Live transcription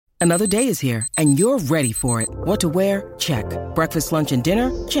Another day is here, and you're ready for it. What to wear? Check. Breakfast, lunch, and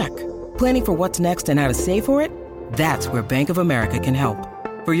dinner? Check. Planning for what's next and how to save for it? That's where Bank of America can help.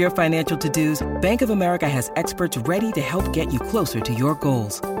 For your financial to-dos, Bank of America has experts ready to help get you closer to your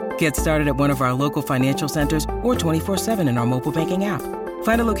goals. Get started at one of our local financial centers or 24/7 in our mobile banking app.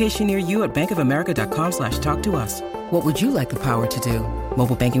 Find a location near you at bankofamerica.com/talktous. What would you like the power to do?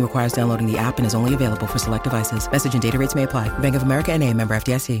 Mobile banking requires downloading the app and is only available for select devices. Message and data rates may apply. Bank of America N.A., member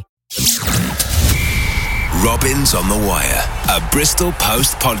FDIC. Robins on the Wire, a Bristol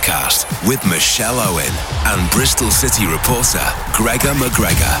Post podcast with Michelle Owen and Bristol City reporter Gregor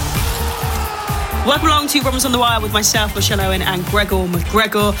McGregor. Welcome along to Robins on the Wire with myself, Michelle Owen, and Gregor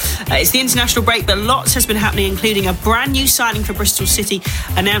McGregor. It's the international break, but lots has been happening, including a brand new signing for Bristol City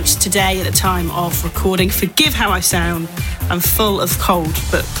announced today at the time of recording. Forgive how I sound. I'm full of cold,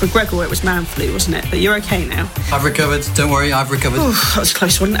 but for Gregor it was man flu, wasn't it? But you're okay now. I've recovered. Don't worry, I've recovered. Ooh, that was a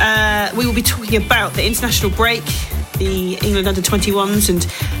close one. We will be talking about the international break, the England under-21s, and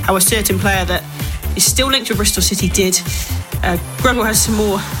how a certain player that is still linked to Bristol City did. Gregor has some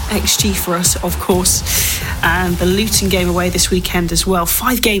more XG for us, of course, and the Luton game away this weekend as well.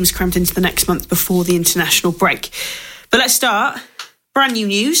 5 games crammed into the next month before the international break. But let's start. Brand new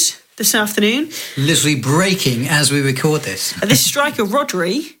news this afternoon. Literally breaking as we record this. This striker,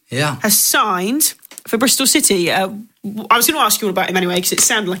 Rodri, has signed for Bristol City. I was going to ask you all about him anyway, because it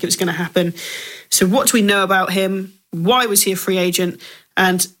sounded like it was going to happen. So what do we know about him? Why was he a free agent?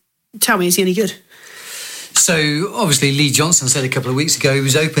 And tell me, is he any good? So, obviously, Lee Johnson said a couple of weeks ago he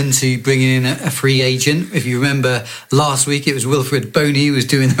was open to bringing in a free agent. If you remember, last week it was Wilfred Boney who was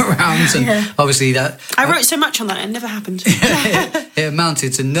doing the rounds, and obviously that... I wrote so much on that, it never happened. It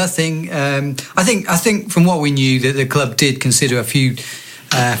amounted to nothing. I think from what we knew, that the club did consider a few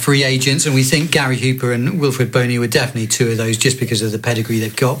free agents, and we think Gary Hooper and Wilfred Boney were definitely two of those just because of the pedigree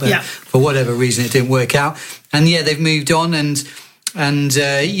they've got, but for whatever reason it didn't work out. And they've moved on, and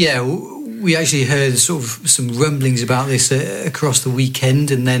we actually heard sort of some rumblings about this across the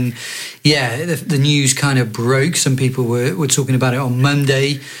weekend, and then the news kind of broke. Some people were talking about it on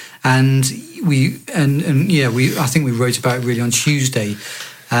Monday, and I think we wrote about it really on Tuesday.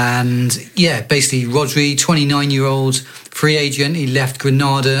 And basically Rodri, 29-year-old free agent, he left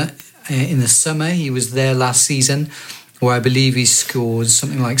Granada in the summer. He was there last season, where I believe he scored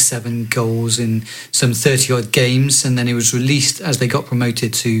something like 7 goals in some 30-odd games, and then he was released as they got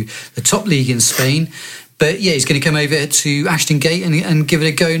promoted to the top league in Spain. But he's going to come over to Ashton Gate and give it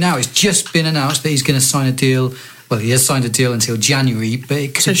a go now. It's just been announced that he's going to sign a deal. Well, he has signed a deal until January, but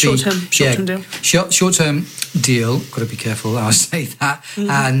it could be... short-term deal. Short-term deal. Got to be careful how I say that.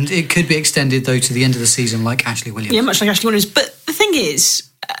 Mm-hmm. And it could be extended, though, to the end of the season, like Ashley Williams. Yeah, much like Ashley Williams. But the thing is,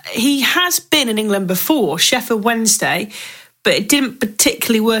 he has been in England before, Sheffield Wednesday, but it didn't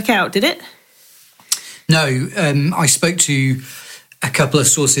particularly work out, did it? No, I spoke to a couple of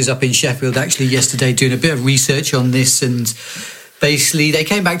sources up in Sheffield actually yesterday doing a bit of research on this, and basically they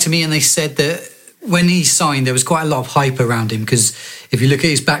came back to me and they said that when he signed there was quite a lot of hype around him, because if you look at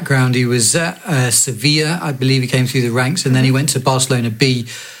his background, he was at Sevilla, I believe he came through the ranks, and then he went to Barcelona B,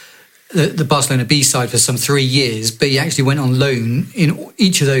 the Barcelona B side for some 3 years, but he actually went on loan in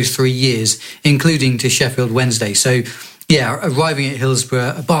each of those 3 years, including to Sheffield Wednesday. So, arriving at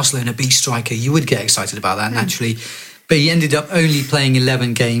Hillsborough, a Barcelona B striker, you would get excited about that naturally. But he ended up only playing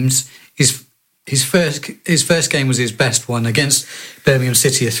 11 games. His first game was his best one against Birmingham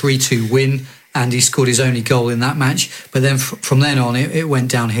City, a 3-2 win, and he scored his only goal in that match. But then from then on, it went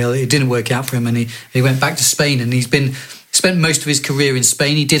downhill. It didn't work out for him, and he went back to Spain, and he's spent most of his career in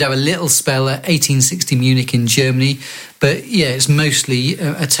Spain. He did have a little spell at 1860 Munich in Germany, but it's mostly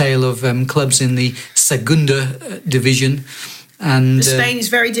a tale of clubs in the Segunda division. And Spain is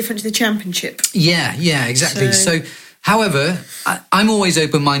very different to the Championship. Yeah, exactly. So however, I'm always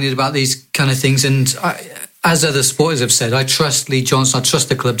open-minded about these kind of things, and as other supporters have said, I trust Lee Johnson, I trust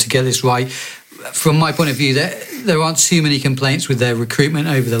the club to get this right. From my point of view, there aren't too many complaints with their recruitment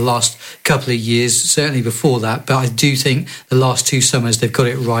over the last couple of years, certainly before that, but I do think the last 2 summers they've got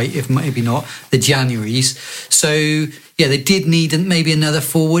it right, if maybe not the Januaries. So, they did need maybe another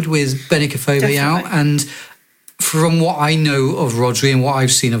forward with Benik Afobe out, and from what I know of Rodri and what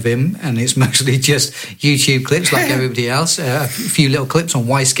I've seen of him, and it's mostly just YouTube clips like everybody else, a few little clips on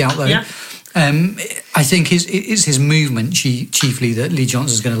Y-Scout though, I think it's his movement chiefly that Lee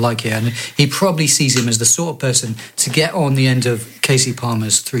Johnson's going to like here, and he probably sees him as the sort of person to get on the end of Casey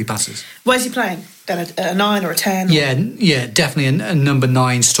Palmer's 3 passes. Where's he playing? Then a 9 or a 10? Yeah, definitely a number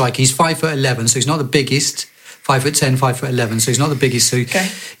 9 striker. He's 5'11", so he's not the biggest. 5'10", 5'11", so he's not the biggest. So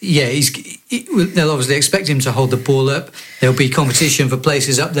he's they'll obviously expect him to hold the ball up. There'll be competition for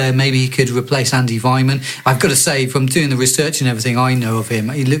places up there. Maybe he could replace Andy Weimann. I've got to say, from doing the research and everything I know of him,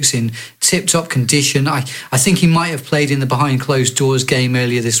 he looks in tip-top condition. I think he might have played in the behind closed doors game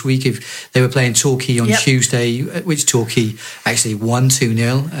earlier this week if they were playing Torquay on Tuesday, which Torquay actually won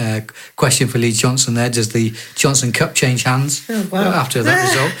 2-0. Question for Lee Johnson there. Does the Johnson Cup change hands after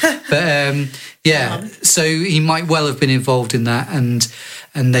that result? But so he might well have been involved in that,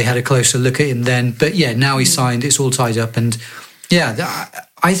 and they had a closer look at him then. But now he's signed, it's all tied up. And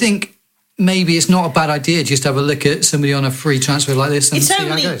I think maybe it's not a bad idea just to have a look at somebody on a free transfer like this and see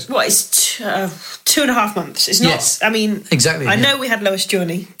how it goes. It's 2.5 months. It's not, yes, I mean, exactly. I know we had Lois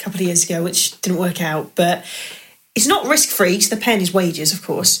Journey a couple of years ago, which didn't work out, but it's not risk-free because they're paying his wages, of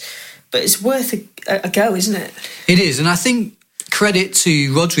course, but it's worth a go, isn't it? It is, and I think credit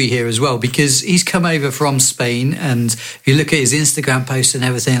to Rodri here as well, because he's come over from Spain, and if you look at his Instagram posts and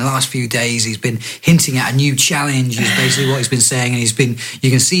everything, the last few days he's been hinting at a new challenge is basically what he's been saying, and you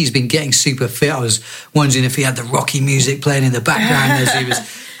can see he's been getting super fit. I was wondering if he had the Rocky music playing in the background as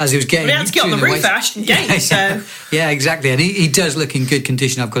he was getting... Well, he had to get on the roof at Ashton Gate, so... Yeah, exactly, and he does look in good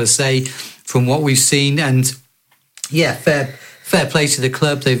condition, I've got to say, from what we've seen, and fair play to the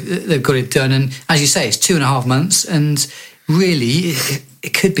club. They've got it done, and as you say, it's 2.5 months, and really,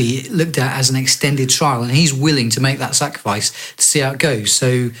 it could be looked at as an extended trial, and he's willing to make that sacrifice to see how it goes.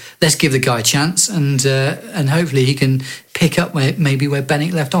 So let's give the guy a chance, and hopefully he can pick up where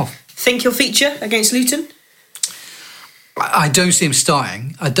Bennett left off. Think he'll feature against Luton? I don't see him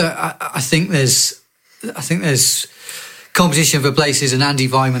starting. I think there's competition for places, and Andy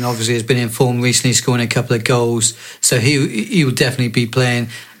Weimann obviously has been informed recently, scoring a couple of goals, so he will definitely be playing.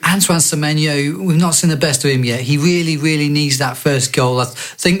 Antoine Semenyo, we've not seen the best of him yet. He really, really needs that first goal. I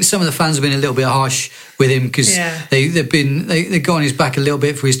think some of the fans have been a little bit harsh with him because they've gone on his back a little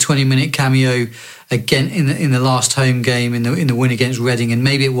bit for his 20-minute cameo again in the last home game in the win against Reading, and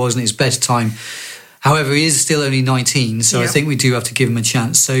maybe it wasn't his best time. However, he is still only 19, so I think we do have to give him a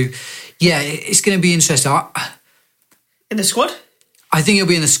chance. So, it's going to be interesting. In the squad? I think he'll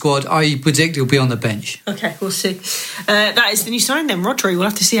be in the squad. I predict he'll be on the bench. Okay, we'll see. That is the new sign then, Rodri. We'll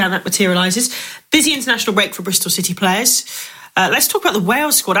have to see how that materialises. Busy international break for Bristol City players. Let's talk about the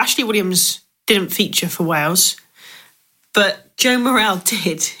Wales squad. Ashley Williams didn't feature for Wales, but Joe Morrell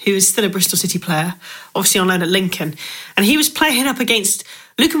did, who is still a Bristol City player, obviously on loan at Lincoln. And he was playing up against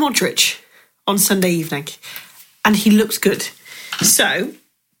Luka Modric on Sunday evening, and he looked good. So,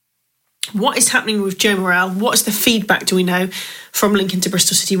 what is happening with Joe Morrell? What is the feedback, do we know, from Lincoln to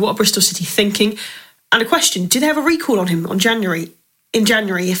Bristol City? What are Bristol City thinking? And a question, do they have a recall on him in January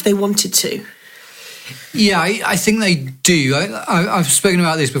if they wanted to? Yeah, I think they do. I've spoken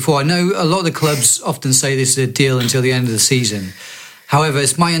about this before. I know a lot of the clubs often say this is a deal until the end of the season. However,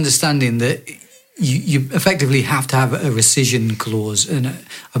 it's my understanding that you effectively have to have a rescission clause, and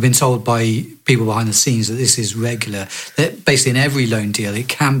I've been told by people behind the scenes that this is regular, that basically in every loan deal it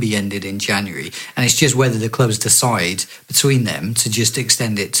can be ended in January, and it's just whether the clubs decide between them to just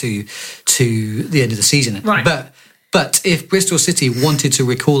extend it to the end of the season. Right. But if Bristol City wanted to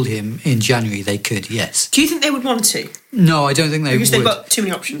recall him in January, they could, yes. Do you think they would want to? No, I don't think they would. Because they've got too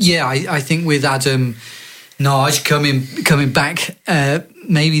many options. Yeah, I think with Adam Nagy coming back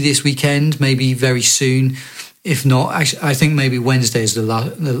maybe this weekend, maybe very soon. If not, actually, I think maybe Wednesday is the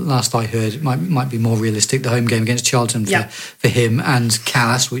last I heard. It might be more realistic, the home game against Charlton for him and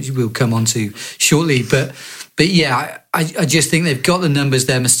Callas, which we'll come on to shortly. But yeah, I just think they've got the numbers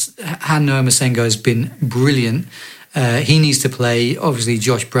there. Han-Noah Masengo has been brilliant. He needs to play. Obviously,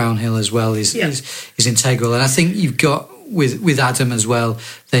 Josh Brownhill as well is integral. And I think you've got, with Adam as well,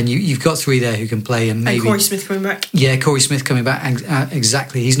 then you've got three there who can play, and Corey Smith coming back. Yeah, Corey Smith coming back,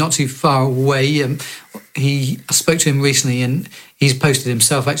 exactly. He's not too far away. I spoke to him recently, and he's posted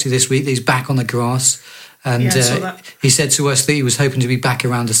himself actually this week that he's back on the grass. And he said to us that he was hoping to be back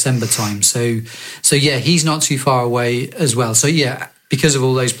around December time. So yeah, he's not too far away as well. So yeah, because of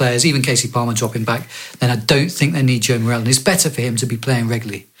all those players, even Casey Palmer dropping back, then I don't think they need Joe Morrell, and it's better for him to be playing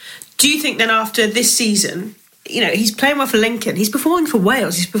regularly. Do you think then after this season, he's playing well for Lincoln, he's performing for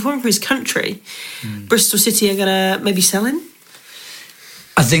Wales, he's performing for his country, Bristol City are going to maybe sell him?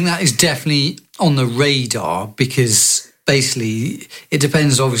 I think that is definitely on the radar, because basically it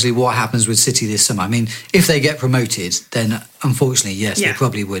depends obviously what happens with City this summer. I mean, if they get promoted, then unfortunately, yes, they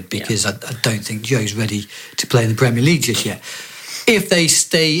probably would, because I don't think Joe's ready to play in the Premier League just yet. If they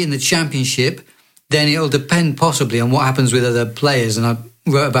stay in the Championship, then it'll depend possibly on what happens with other players, and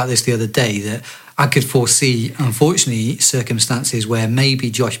wrote about this the other day, that I could foresee, unfortunately, circumstances where maybe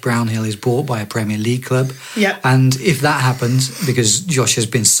Josh Brownhill is bought by a Premier League club. Yeah. And if that happens, because Josh has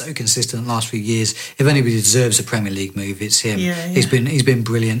been so consistent the last few years, if anybody deserves a Premier League move, it's him. Yeah. He's been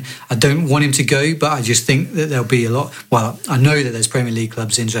brilliant. I don't want him to go, but I just think that there'll be a lot. Well, I know that there's Premier League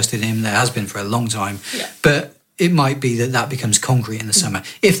clubs interested in him. There has been for a long time. Yeah. But it might be that becomes concrete in the summer.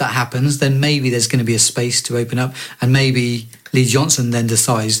 If that happens, then maybe there's going to be a space to open up, and maybe Lee Johnson then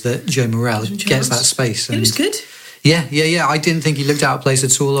decides that Joe Morel gets that space. It was good. Yeah. I didn't think he looked out of place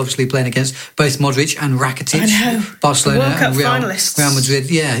at all, obviously playing against both Modric and Rakitic. I know. Barcelona World Cup and Real finalists.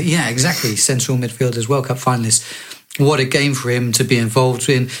 Madrid. Yeah, exactly. Central midfielders, World Cup finalists. What a game for him to be involved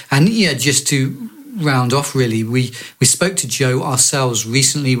in. And just to round off, really, we spoke to Joe ourselves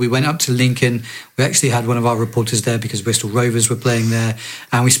recently. We went up to Lincoln. We actually had one of our reporters there because Bristol Rovers were playing there,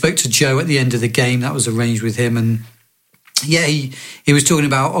 and we spoke to Joe at the end of the game. That was arranged with him, and he was talking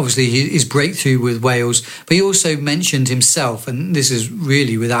about obviously his breakthrough with Wales, but he also mentioned himself, and this is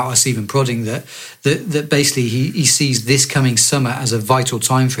really without us even prodding, that basically he sees this coming summer as a vital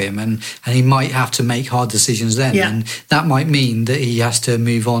time for him, and he might have to make hard decisions then, and that might mean that he has to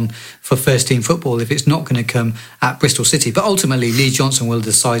move on for first team football if it's not going to come at Bristol City. But ultimately Lee Johnson will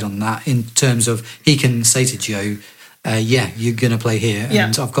decide on that, in terms of he can say to Joe, you're going to play here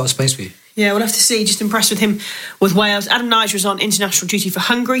and I've got a space for you. Yeah, we'll have to see. Just impressed with him with Wales. Adam Nyge was on international duty for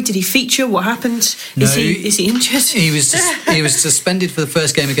Hungary. Did he feature? What happened? Is he injured? He was suspended for the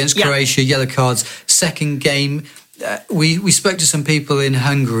first game against Croatia, yellow cards. Second game, we spoke to some people in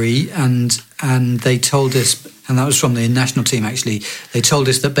Hungary, and they told us, and that was from the national team actually, they told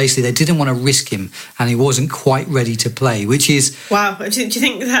us that basically they didn't want to risk him and he wasn't quite ready to play, which is... Wow. Do you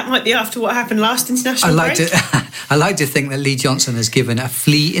think that might be after what happened last international break? I like to think that Lee Johnson has given a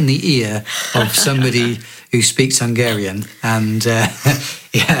flea in the ear of somebody who speaks Hungarian, and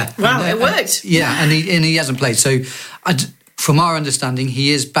Wow, it worked. And he hasn't played. So from our understanding,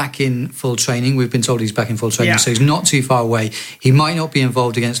 he is back in full training. We've been told he's back in full training, so he's not too far away. He might not be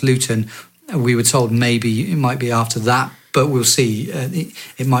involved against Luton. We were told maybe it might be after that, but we'll see.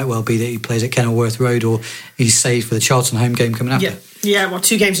 It might well be that he plays at Kenilworth Road, or he's saved for the Charlton home game coming after. Yeah, well,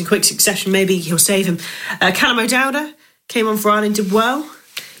 2 games in quick succession, maybe he'll save him. Callum O'Dowda came on for Ireland, did well.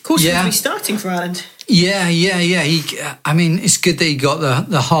 Of course, he's going to be starting for Ireland. Yeah. It's good that he got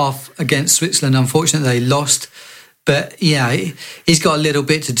the half against Switzerland. Unfortunately, they lost. But he's got a little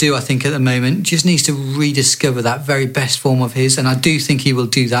bit to do, I think, at the moment. Just needs to rediscover that very best form of his, and I do think he will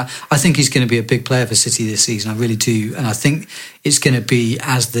do that. I think he's going to be a big player for City this season, I really do. And I think it's going to be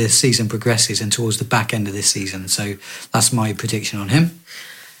as the season progresses and towards the back end of this season. So that's my prediction on him.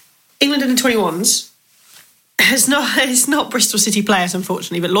 England under 21s it's not Bristol City players,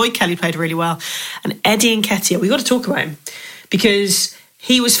 unfortunately, but Lloyd Kelly played really well. And Eddie Nketiah, we've got to talk about him because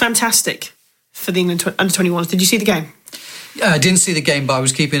he was fantastic for the England under 21s. Did you see the game? I didn't see the game, but I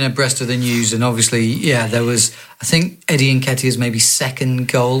was keeping abreast of the news, and obviously, there was, I think, Eddie Nketiah's maybe second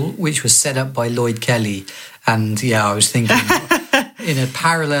goal, which was set up by Lloyd Kelly. And I was thinking, in a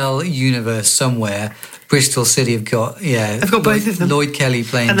parallel universe somewhere, Bristol City have got, I've got both of them. Lloyd Kelly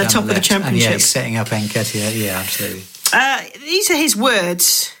playing and the down top the of the championship, and setting up Nketiah. Yeah, absolutely. These are his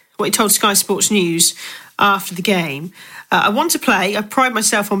words. What he told Sky Sports News after the game. I want to play. I pride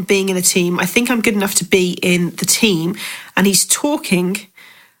myself on being in a team. I think I'm good enough to be in the team. And he's talking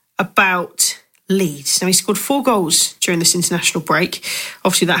about Leeds. Now, he scored 4 goals during this international break.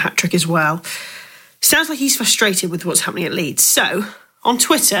 Obviously, that hat-trick as well. Sounds like he's frustrated with what's happening at Leeds. So, on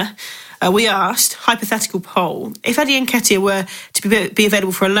Twitter, we asked, hypothetical poll, if Eddie Nketiah were to be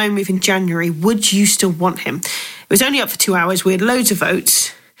available for a loan move in January, would you still want him? It was only up for 2 hours. We had loads of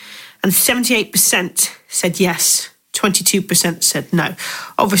votes. And 78% said yes. 22% said no.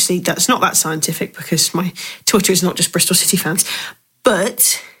 Obviously, that's not that scientific because my Twitter is not just Bristol City fans.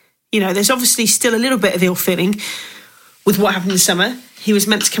 But, there's obviously still a little bit of ill feeling with what happened in the summer. He was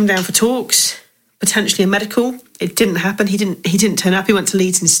meant to come down for talks, potentially a medical. It didn't happen. He didn't turn up. He went to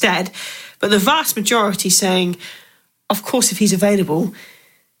Leeds instead. But the vast majority saying, of course, if he's available,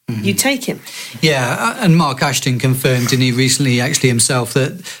 you take him. Yeah, and Mark Ashton confirmed, didn't he, recently actually himself,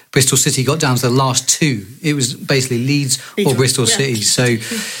 that Bristol City got down to the last 2. It was basically Leeds or Bristol City. So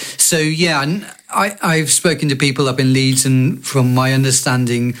and I've spoken to people up in Leeds, and from my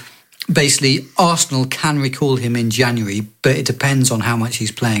understanding, basically Arsenal can recall him in January, but it depends on how much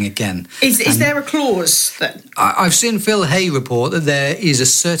he's playing again. Is there a clause that... I've seen Phil Hay report that there is a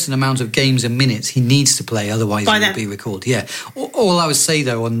certain amount of games and minutes he needs to play, otherwise he will be recalled. Yeah. All I would say,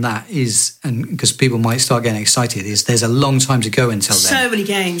 though, on that is, and because people might start getting excited, is there's a long time to go until then. So many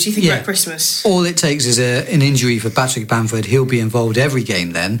games. You think about Christmas. All it takes is an injury for Patrick Bamford. He'll be involved every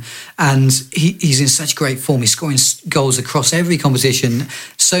game then. And he's in such great form. He's scoring goals across every competition,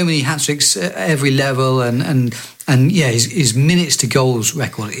 so many hat-tricks at every level, and his minutes to goals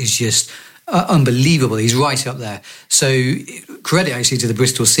record is just unbelievable. He's right up there. So credit actually to the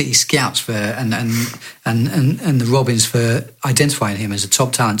Bristol City scouts for and the Robins for identifying him as a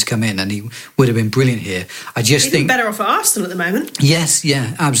top talent to come in, and he would have been brilliant here. I just think better off at Arsenal at the moment. Yes,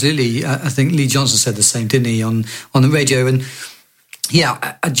 yeah, absolutely. I think Lee Johnson said the same, didn't he, on the radio? And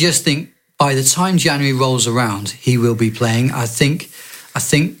yeah, I just think by the time January rolls around, he will be playing. I think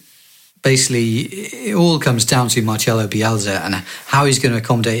basically it all comes down to Marcelo Bielsa and how he's going to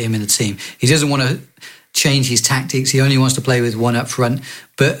accommodate him in the team. He doesn't want to change his tactics. He only wants to play with one up front.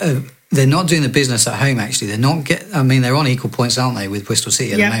 But they're not doing the business at home, actually. They're on equal points, aren't they, with Bristol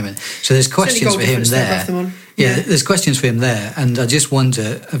City at the moment? So there's questions for him there. There's questions for him there. And I just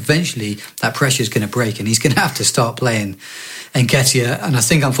wonder, eventually, that pressure's going to break and he's going to have to start playing Nketiah. And I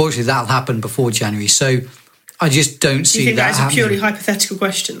think, unfortunately, that'll happen before January. So I just don't see that. You think that's happening. A purely hypothetical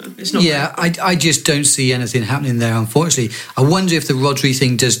question, then? It's not. Yeah, I just don't see anything happening there, unfortunately. I wonder if the Rodri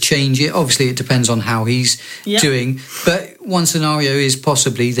thing does change it. Obviously, it depends on how he's doing. But one scenario is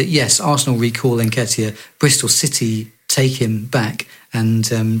possibly that, yes, Arsenal recall Nketiah, Bristol City take him back and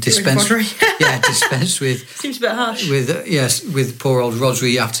dispense with... Seems a bit harsh. With poor old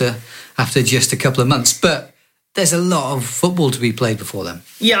Rodri after just a couple of months. But there's a lot of football to be played before then.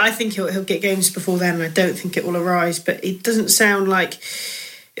 Yeah, I think he'll get games before then, and I don't think it will arise. But it doesn't sound like...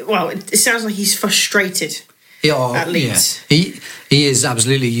 Well, it sounds like he's frustrated at Leeds. Yeah. He is,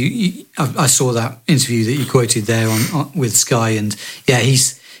 absolutely. I saw that interview that you quoted there on with Sky, and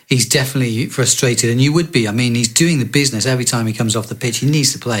he's definitely frustrated, and you would be. I mean, he's doing the business every time he comes off the pitch. He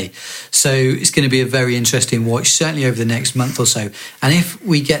needs to play. So it's going to be a very interesting watch, certainly over the next month or so. And if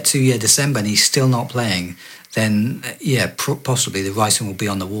we get to December and he's still not playing, then possibly the writing will be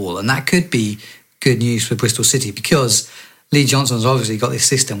on the wall. And that could be good news for Bristol City, because Lee Johnson's obviously got this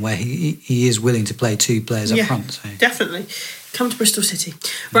system where he is willing to play two players up front. So. Definitely. Come to Bristol City.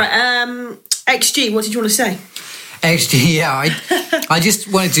 Right, XG, what did you want to say? XG, I just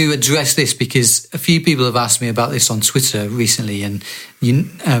wanted to address this because a few people have asked me about this on Twitter recently, and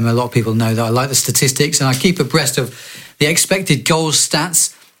a lot of people know that I like the statistics and I keep abreast of the expected goals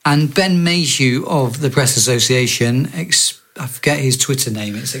stats. And Ben Mayhew of the Press Association, I forget his Twitter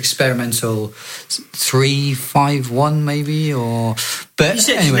name, it's Experimental 351 maybe, or... But you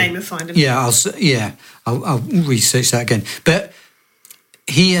search his name and find him. Yeah, I'll research that again. But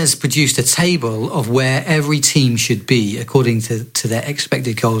he has produced a table of where every team should be according to their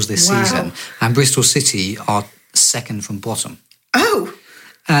expected goals this season. And Bristol City are second from bottom. Oh!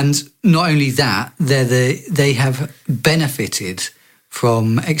 And not only that, they have benefited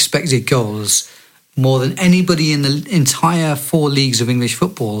from expected goals more than anybody in the entire 4 leagues of English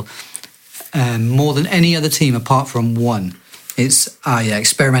football, more than any other team apart from one. It's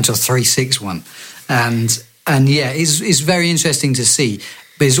Experimental 361. And it's very interesting to see.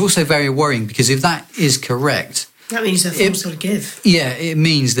 But it's also very worrying, because if that is correct... That means they're forced to give. Yeah, it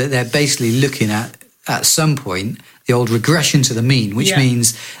means that they're basically looking at some point, the old regression to the mean, which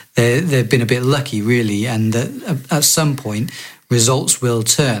means they've been a bit lucky, really, and at some point... results will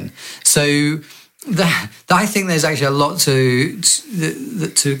turn. So I think there's actually a lot to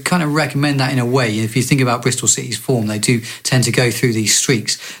kind of recommend that in a way. If you think about Bristol City's form, they do tend to go through these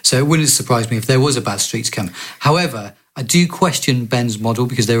streaks. So it wouldn't surprise me if there was a bad streak to come. However, I do question Ben's model,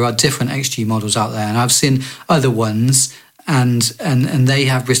 because there are different XG models out there, and I've seen other ones, and they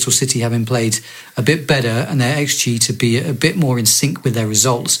have Bristol City having played a bit better and their XG to be a bit more in sync with their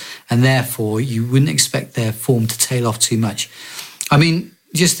results, and therefore you wouldn't expect their form to tail off too much. I mean,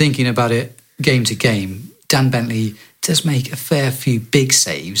 just thinking about it game to game, Dan Bentley does make a fair few big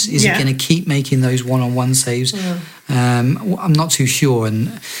saves. Is he going to keep making those one-on-one saves? Yeah. I'm not too sure.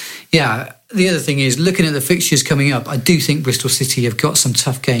 And the other thing is, looking at the fixtures coming up, I do think Bristol City have got some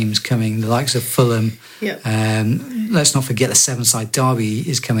tough games coming, the likes of Fulham. Yep. Let's not forget the Seven-Side Derby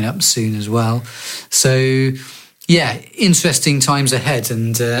is coming up soon as well. So, interesting times ahead,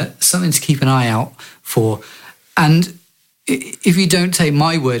 and something to keep an eye out for. And if you don't take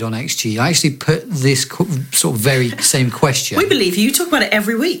my word on XG, I actually put this sort of very same question. We believe you. You talk about it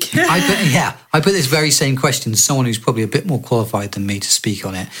every week. I put this very same question to someone who's probably a bit more qualified than me to speak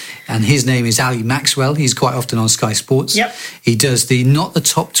on it. And his name is Ali Maxwell. He's quite often on Sky Sports. Yep. He does the Not the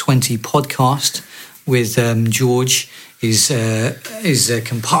Top 20 podcast with George. He's a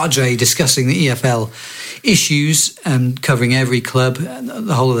compadre discussing the EFL issues and covering every club,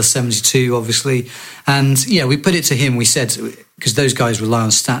 the whole of the 72, obviously. And yeah, we put it to him. We said, because those guys rely on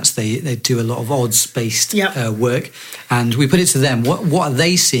stats, they do a lot of odds-based work. And we put it to them, what are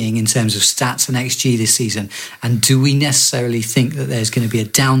they seeing in terms of stats and XG this season? And do we necessarily think that there's going to be a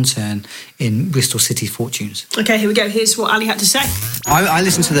downturn in Bristol City fortunes? Okay, here we go. Here's what Ali had to say. I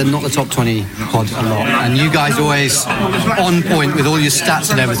listen to the Not the Top 20 pod a lot, and you guys are always on point with all your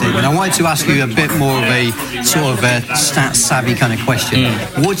stats and everything. And I wanted to ask you a bit more of a sort of a stats-savvy kind of question.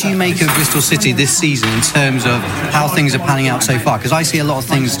 What do you make of Bristol City this season in terms of how things are panning out so far? Because I see a lot of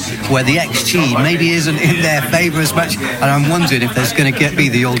things where the XG maybe isn't in their favour as much, and I'm wondering if there's going to be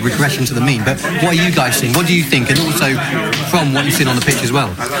the old regression to the mean. But what are you guys seeing? What do you think? And also from what you've seen on the pitch as well.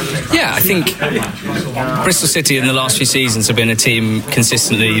 Yeah, I think Bristol City in the last few seasons have been a team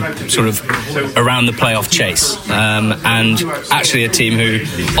consistently sort of around the playoff chase, and actually a team who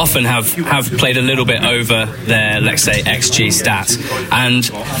often have played a little bit over their, let's say, XG stats. And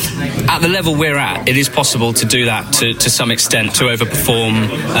at the level we're at, it is possible to do that to some extent, to overperform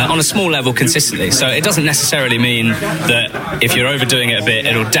on a small level consistently. So it doesn't necessarily mean that if you're overdoing it a bit,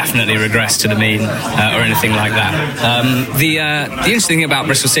 it'll definitely regress to the mean or anything like that. The interesting thing about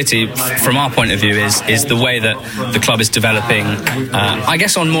Bristol City, from our point of view, is the way that the club is developing, I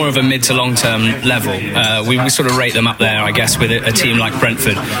guess on more of a mid to long term level. We sort of rate them up there, I guess, with a team like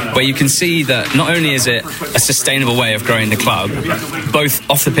Brentford, where you can see that not only is it a sustainable way of growing the club, both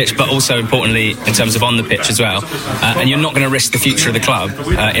off the pitch but also importantly in terms of on the pitch as well, and you're not going to risk the future of the club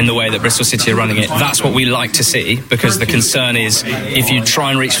in the way that Bristol City are running it. That's what we like to see, because the concern is if you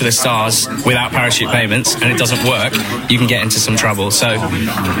try and reach for the stars without parachute payments and it doesn't work, you can get into some trouble. So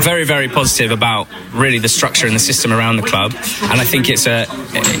very, very positive about really the structure and the system around the club, and I think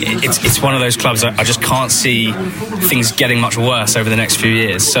it's one of those clubs I just can't see things getting much worse over the next few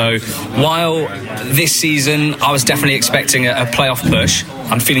years. So while this season I was definitely expecting a playoff push,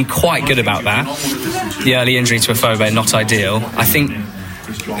 I'm feeling quite good about that. The early injury to Afobe, not ideal. I think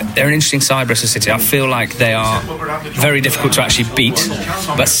they're an interesting side, Bristol City. I feel like they are very difficult to actually beat,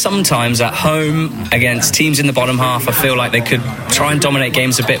 but sometimes at home against teams in the bottom half, I feel like they could try and dominate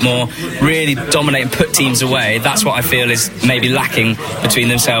games a bit more, really dominate and put teams away. That's what I feel is maybe lacking between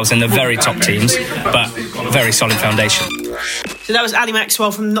themselves and the very top teams, but very solid foundation. So that was Ali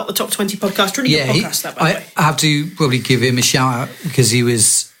Maxwell from Not the Top 20 podcast. Really good podcast, that, by the way. I have to probably give him a shout out because he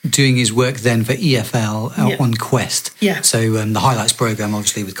was doing his work then for EFL on Quest. Yeah. So the highlights programme,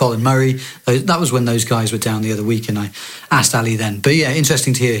 obviously, with Colin Murray. That was when those guys were down the other week, and I asked Ali then. But yeah,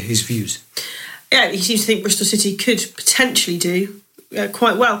 interesting to hear his views. Yeah, he seems to think Bristol City could potentially do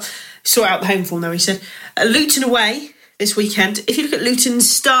quite well. Sort out the home form, though, he said. Luton away this weekend. If you look at Luton's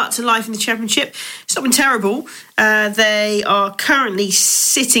start to life in the Championship, it's not been terrible. They are currently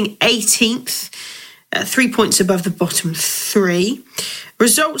sitting 18th, 3 points above the bottom three.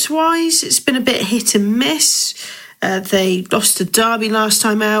 Results-wise, it's been a bit hit and miss. They lost to Derby last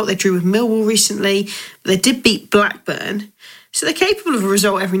time out. They drew with Millwall recently. But they did beat Blackburn. So they're capable of a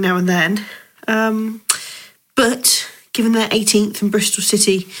result every now and then. But given they're 18th and Bristol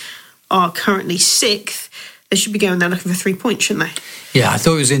City are currently 6th, they should be going there looking for 3 points, shouldn't they? Yeah, I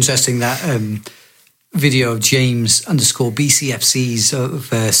thought it was interesting that video of James _BCFC's of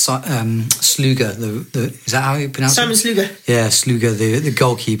Sluga. Is that how you pronounce Simon it? Sluga. Yeah, Sluga, the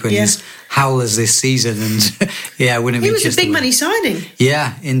goalkeeper, and his howlers this season. And yeah, wouldn't he was a big money signing.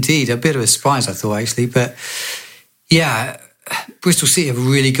 Yeah, indeed. A bit of a surprise, I thought, actually. But yeah, Bristol City have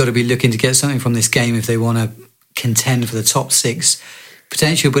really got to be looking to get something from this game if they want to contend for the top 6.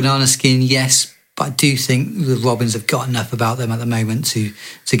 Potential banana skin, yes, but I do think the Robins have got enough about them at the moment to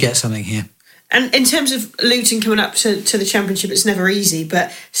get something here. And in terms of Luton coming up to the Championship, it's never easy,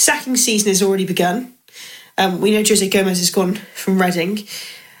 but sacking season has already begun. We know Jose Gomez has gone from Reading.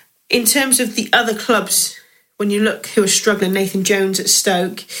 In terms of the other clubs, when you look who are struggling, Nathan Jones at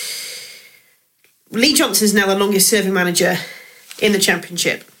Stoke, Lee Johnson's now the longest serving manager in the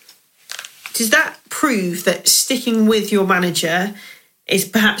Championship. Does that prove that sticking with your manager is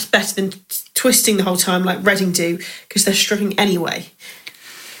perhaps better than twisting the whole time like Reading do, because they're struggling anyway?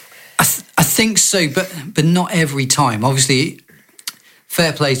 I think so, but not every time. Obviously,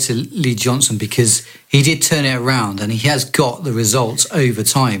 fair play to Lee Johnson, because he did turn it around and he has got the results over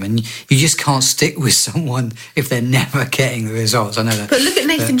time. And you just can't stick with someone if they're never getting the results. I know that. But look at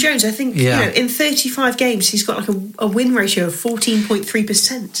Nathan Jones. I think in 35 games, he's got like a win ratio of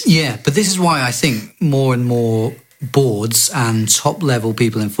 14.3%. Yeah, but this is why I think more and more boards and top level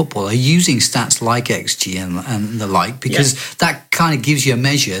people in football are using stats like XG and the like, because that kind of gives you a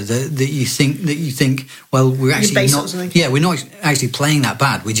measure that you think well, we're actually not we're not actually playing that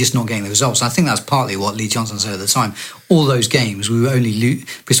bad, we're just not getting the results. And I think that's partly what Lee Johnson said at the time. All those games we were only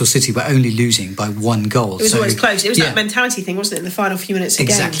Bristol City were only losing by 1 goal. It was always close. It was that mentality thing, wasn't it, in the final few minutes of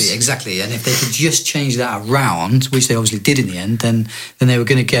games? Exactly. And if they could just change that around, which they obviously did in the end, then they were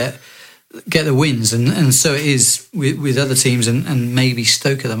going to get the wins, and so it is with other teams and maybe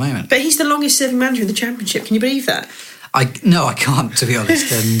Stoke at the moment. But he's the longest serving manager in the Championship. Can you believe that? No, I can't, to be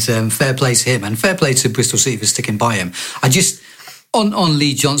honest. And fair play to him, and fair play to Bristol City for sticking by him. I just on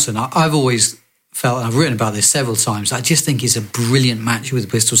Lee Johnson, I've always felt, and I've written about this several times, I just think he's a brilliant match with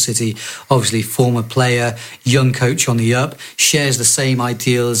Bristol City. Obviously, former player, young coach on the up, shares the same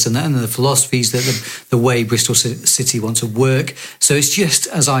ideals and the philosophies, that the way Bristol City want to work. So it's just,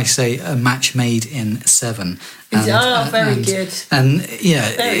 as I say, a match made in 7. Very good. And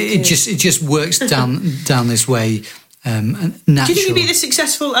it just works down this way. Natural. Do you think he'd be this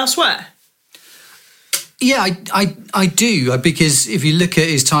successful elsewhere? Yeah, I do, because if you look at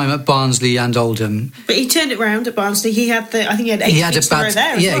his time at Barnsley and Oldham, but he turned it round at Barnsley. He had 8 weeks in a row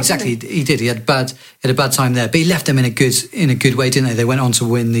there. Yeah, exactly. He did. He had a bad time there, but he left them in a good way, didn't they? They went on to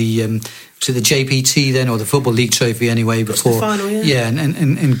win the JPT then, or the Football League Trophy anyway, before the final,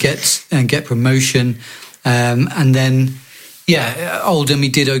 and get promotion, and then Oldham he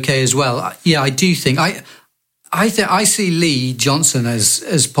did okay as well. Yeah, I do think I see Lee Johnson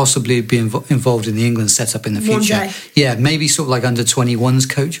as possibly being involved in the England setup in the future. One day. Yeah, maybe sort of like under 21s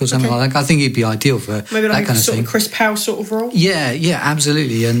coach or something like that. I think he'd be ideal for maybe like that kind of thing. Of Chris Powell sort of role. Yeah,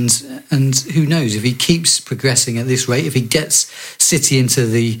 absolutely. And who knows, if he keeps progressing at this rate, if he gets City into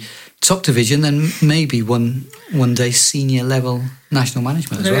the top division, then maybe one day senior level national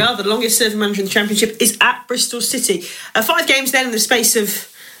management. There we are. The longest serving manager in the Championship is at Bristol City. 5 games then in the space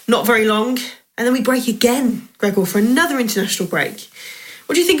of not very long. And then we break again, Gregor, for another international break.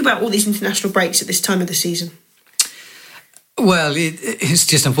 What do you think about all these international breaks at this time of the season? Well, it's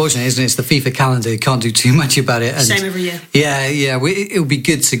just unfortunate, isn't it? It's the FIFA calendar. You can't do too much about it. And same every year. Yeah. It would be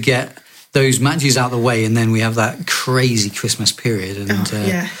good to get those matches out of the way, and then we have that crazy Christmas period. And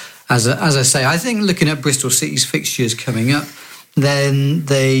as I say, I think looking at Bristol City's fixtures coming up, then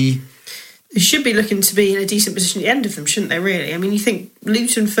they should be looking to be in a decent position at the end of them, shouldn't they, really? I mean, you think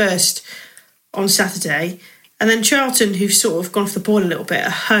Luton first on Saturday, and then Charlton, who've sort of gone off the board a little bit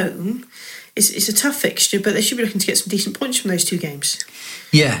at home. It's a tough fixture, but they should be looking to get some decent points from those 2 games.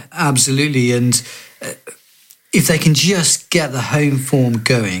 Yeah, absolutely. And if they can just get the home form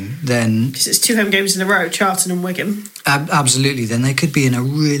going, then... Because it's 2 home games in a row, Charlton and Wigan. Absolutely. Then they could be in a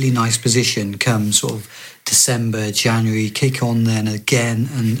really nice position come sort of December, January, kick on then again,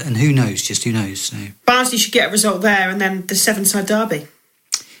 and who knows, So Barnsley should get a result there, and then the 7-side derby.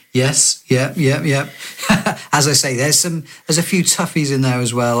 Yes, yeah. As I say, there's a few toughies in there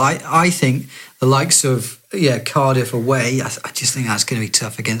as well. I think the likes of Cardiff away, I just think that's going to be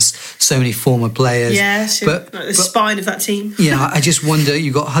tough against so many former players. Yes, like the spine of that team. Yeah, I just wonder,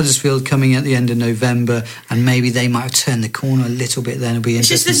 you've got Huddersfield coming at the end of November, and maybe they might have turned the corner a little bit then. It'll be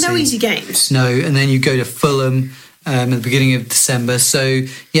interesting. There's no easy games. No, and then you go to Fulham at the beginning of December. So,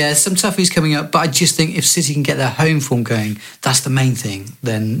 some toughies coming up, but I just think if City can get their home form going, that's the main thing,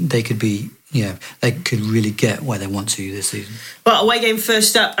 then they could be... they could really get where they want to this season. Well, away game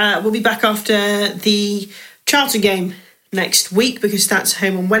first up. We'll be back after the Charlton game next week, because that's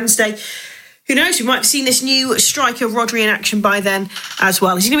home on Wednesday. Who knows? We might have seen this new striker Rodri in action by then as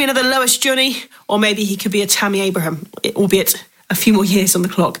well. Is he going to be another Lois Johnny, or maybe he could be a Tammy Abraham, albeit a few more years on the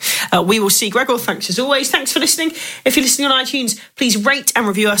clock? We will see. Gregor, thanks as always. Thanks for listening. If you're listening on iTunes, please rate and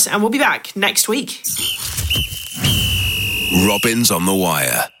review us, and we'll be back next week. Robins on the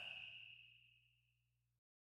Wire.